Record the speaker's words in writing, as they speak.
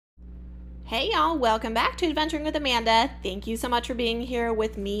Hey y'all, welcome back to Adventuring with Amanda. Thank you so much for being here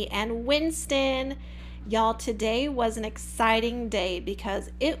with me and Winston. Y'all, today was an exciting day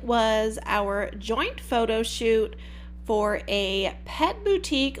because it was our joint photo shoot for a pet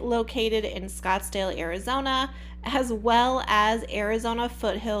boutique located in Scottsdale, Arizona, as well as Arizona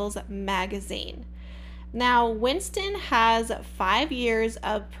Foothills Magazine. Now, Winston has 5 years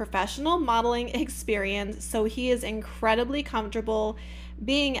of professional modeling experience, so he is incredibly comfortable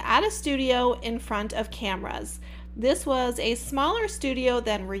being at a studio in front of cameras. This was a smaller studio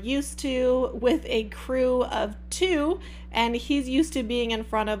than we're used to, with a crew of 2, and he's used to being in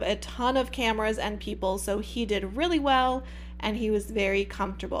front of a ton of cameras and people, so he did really well and he was very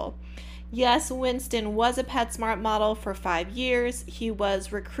comfortable. Yes, Winston was a PetSmart model for 5 years. He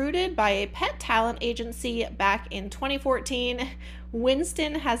was recruited by a pet talent agency back in 2014.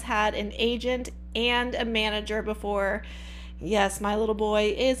 Winston has had an agent and a manager before. Yes, my little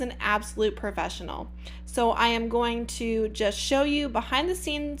boy is an absolute professional. So I am going to just show you behind the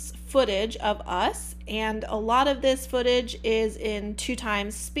scenes footage of us, and a lot of this footage is in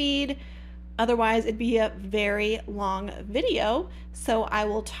 2x speed. Otherwise, it'd be a very long video. So I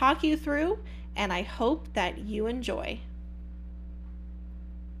will talk you through, and I hope that you enjoy.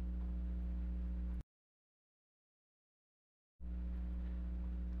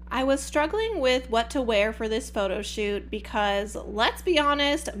 I was struggling with what to wear for this photo shoot because, let's be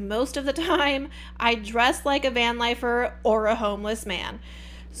honest, most of the time I dress like a van lifer or a homeless man.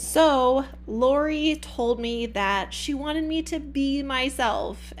 So Lori told me that she wanted me to be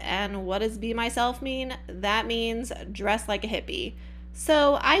myself. And what does be myself mean? That means dress like a hippie.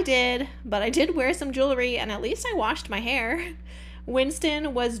 So I did, but I did wear some jewelry and at least I washed my hair.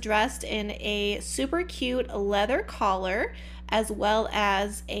 Winston was dressed in a super cute leather collar as well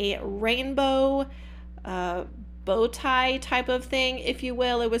as a rainbow bow tie type of thing, if you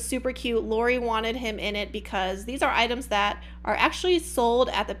will. It was super cute. Lori wanted him in it because these are items that are actually sold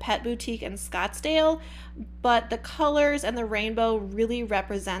at the pet boutique in Scottsdale, but the colors and the rainbow really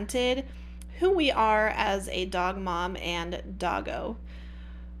represented who we are as a dog mom and doggo.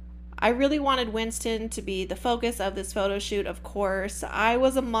 I really wanted Winston to be the focus of this photo shoot, of course. I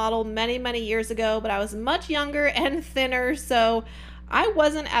was a model many years ago, but I was much younger and thinner, so I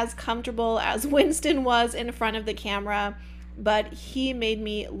wasn't as comfortable as Winston was in front of the camera, but he made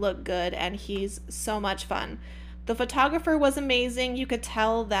me look good and he's so much fun. The photographer was amazing. You could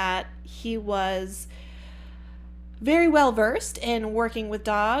tell that he was very well versed in working with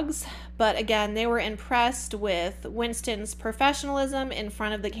dogs, but again, they were impressed with Winston's professionalism in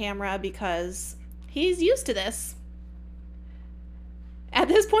front of the camera because he's used to this. At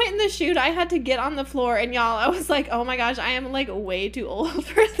this point in the shoot, I had to get on the floor, and y'all, I was like, oh my gosh, I am like way too old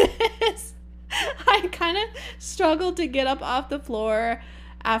for this. I kind of struggled to get up off the floor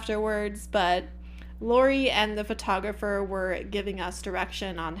afterwards, but Lori and the photographer were giving us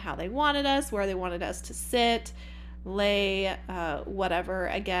direction on how they wanted us, where they wanted us to sit, lay, whatever.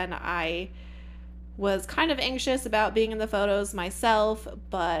 Again, I was kind of anxious about being in the photos myself,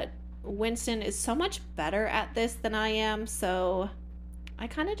 but Winston is so much better at this than I am, so I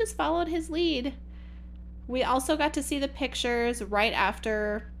kind of just followed his lead. We also got to see the pictures right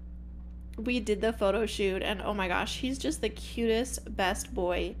after we did the photo shoot, and oh my gosh, he's just the cutest, best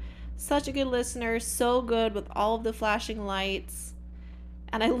boy. Such a good listener, so good with all of the flashing lights.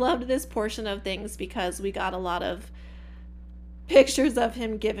 And I loved this portion of things because we got a lot of pictures of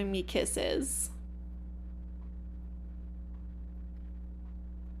him giving me kisses.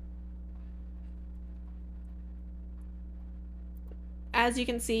 As you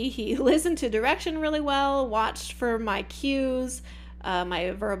can see, he listened to direction really well, watched for my cues,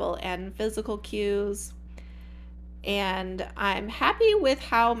 my verbal and physical cues. And I'm happy with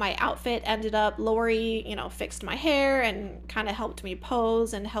how my outfit ended up. Lori, fixed my hair and kind of helped me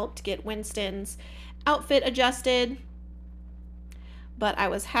pose and helped get Winston's outfit adjusted. But I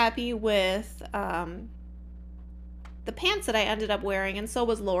was happy with the pants that I ended up wearing, and so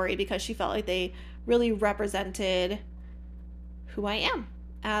was Lori, because she felt like they really represented who I am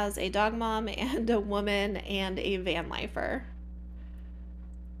as a dog mom and a woman and a van lifer.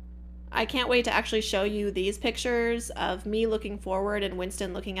 I can't wait to actually show you these pictures of me looking forward and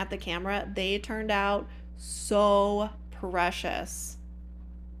Winston looking at the camera. They turned out so precious.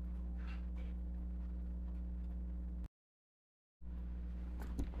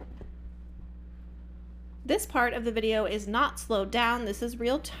 This part of the video is not slowed down. This is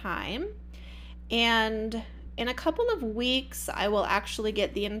real time. And in a couple of weeks, I will actually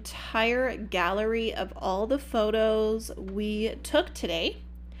get the entire gallery of all the photos we took today.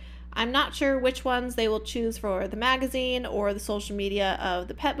 I'm not sure which ones they will choose for the magazine or the social media of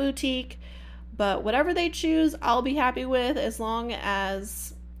the pet boutique, But whatever they choose, I'll be happy with, as long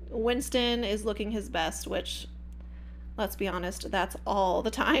as Wynston is looking his best, which, let's be honest, that's all the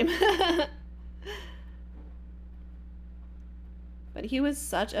time. But he was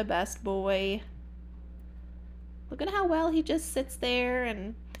such a best boy. Look at how well he just sits there,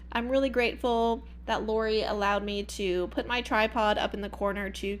 and I'm really grateful that Lori allowed me to put my tripod up in the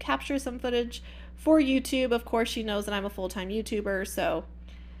corner to capture some footage for YouTube. Of course, she knows that I'm a full-time YouTuber, so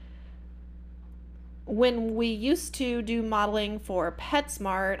when we used to do modeling for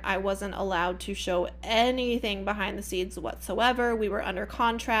PetSmart, I wasn't allowed to show anything behind the scenes whatsoever. We were under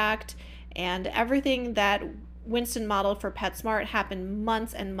contract, and everything that Wynston modeled for PetSmart happened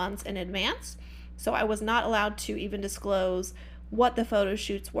months and months in advance. So I was not allowed to even disclose what the photo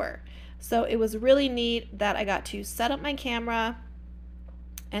shoots were. So it was really neat that I got to set up my camera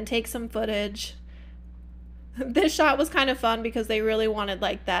and take some footage. This shot was kind of fun because they really wanted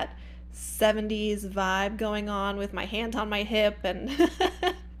like that 70s vibe going on with my hand on my hip, and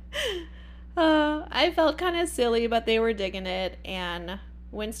I felt kind of silly, but they were digging it, and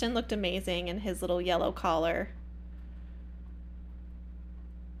Wynston looked amazing in his little yellow collar.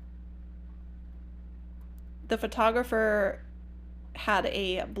 The photographer had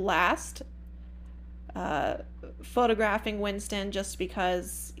a blast photographing Wynston just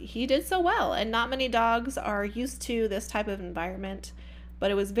because he did so well, and not many dogs are used to this type of environment. But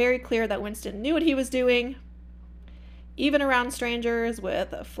it was very clear that Wynston knew what he was doing, even around strangers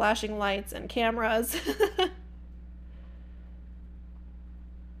with flashing lights and cameras.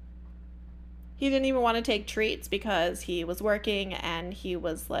 He didn't even want to take treats because he was working, and he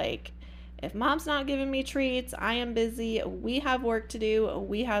was like, if mom's not giving me treats, I am busy. We have work to do.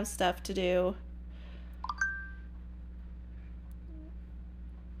 We have stuff to do.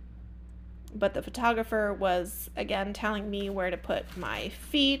 But the photographer was, again, telling me where to put my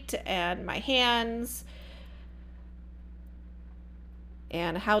feet and my hands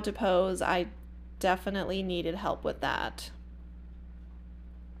and how to pose. I definitely needed help with that.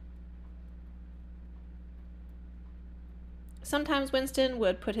 Sometimes Wynston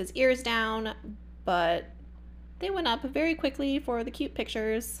would put his ears down, but they went up very quickly for the cute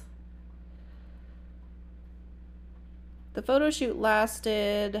pictures. The photo shoot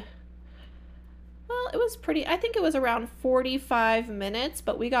lasted, well, it was pretty, I think it was around 45 minutes,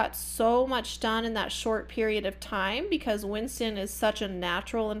 but we got so much done in that short period of time because Wynston is such a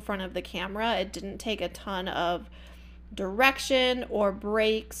natural in front of the camera. It didn't take a ton of direction or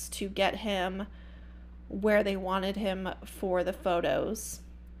breaks to get him where they wanted him for the photos.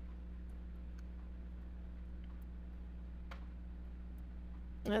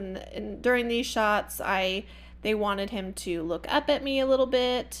 And during these shots, they wanted him to look up at me a little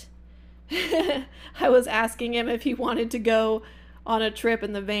bit. I was asking him if he wanted to go on a trip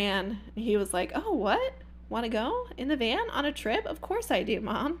in the van. He was like, oh, what? Want to go in the van on a trip? Of course I do,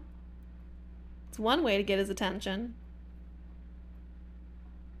 Mom. It's one way to get his attention.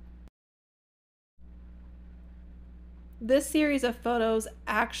 This series of photos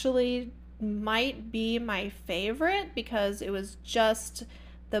actually might be my favorite because it was just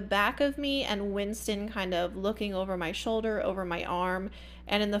the back of me and Wynston kind of looking over my shoulder, over my arm.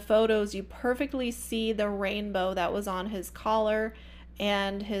 And in the photos, you perfectly see the rainbow that was on his collar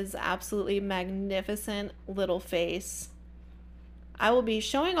and his absolutely magnificent little face. I will be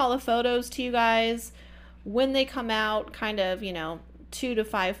showing all the photos to you guys when they come out, kind of, 2 to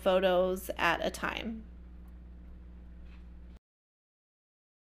 5 photos at a time.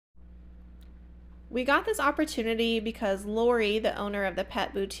 We got this opportunity because Lori, the owner of the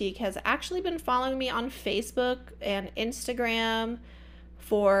pet boutique, has actually been following me on Facebook and Instagram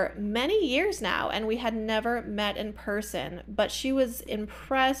for many years now, and we had never met in person, but she was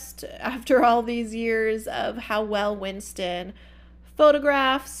impressed after all these years of how well Wynston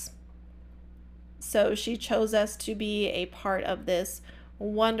photographs. So she chose us to be a part of this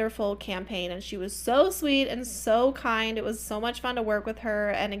wonderful campaign, and she was so sweet and so kind. It was so much fun to work with her,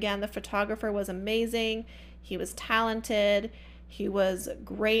 and again, the photographer was amazing. He was talented. He was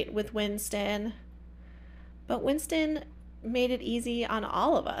great with Wynston, but Wynston made it easy on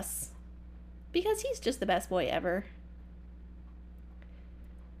all of us because he's just the best boy ever.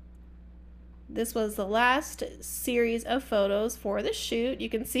 This was the last series of photos for the shoot. You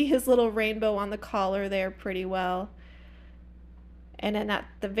can see his little rainbow on the collar there pretty well. And then at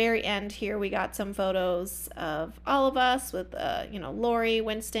the very end here, we got some photos of all of us with, Lori,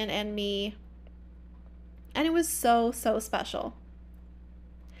 Wynston, and me. And it was so, so special.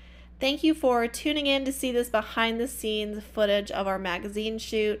 Thank you for tuning in to see this behind the scenes footage of our magazine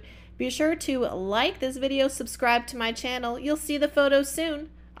shoot. Be sure to like this video, subscribe to my channel. You'll see the photos soon.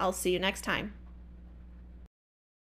 I'll see you next time.